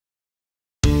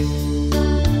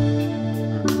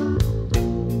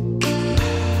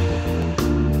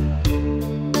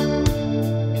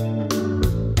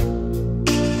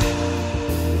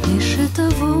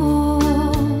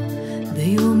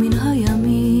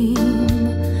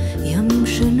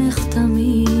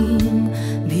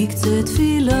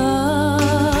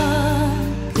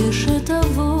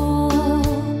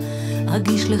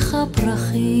לך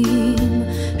פרחים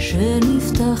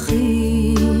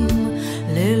שנפתחים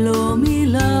ללא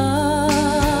מילה,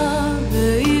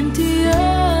 ואם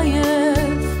תהיה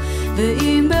עייף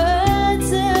ואם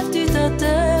בעצב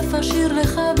תתעטף, אשיר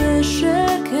לך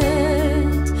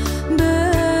בשקט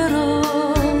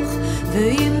ברוך.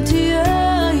 ואם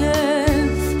תהיה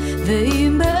עייף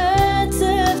ואם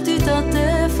בעצב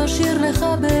תתעטף, אשיר לך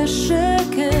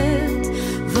בשקט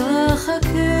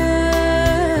וחכה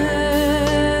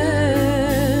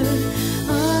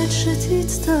עד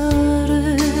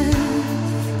שתצטרף,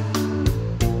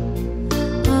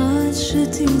 עד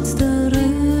שתצטרף.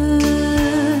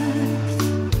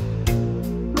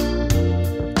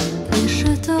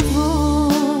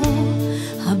 כשתבוא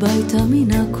הביתה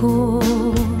מן הקור,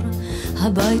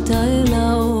 הביתה אל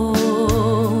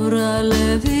האור,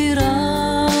 הלב ירד.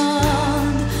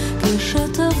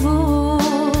 כשתבוא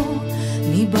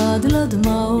מבעד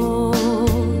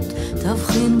לדמעות,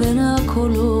 תבחין בין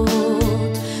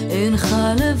הקולות, אינך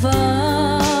לבד.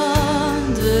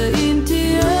 ואם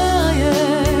תהיה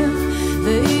עייף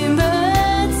ואם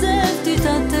בעצב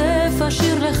תתעטף,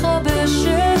 אשיר לך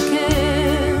בשקט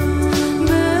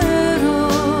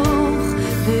ברוך.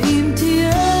 ואם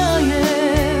תהיה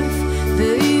עייף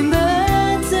ואם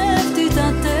בעצב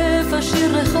תתעטף,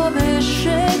 אשיר לך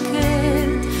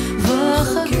בשקט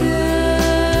וחכה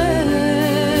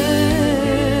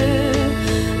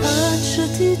עד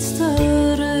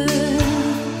שתצטרף,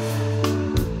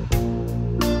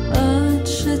 עד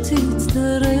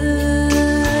שתצטרף.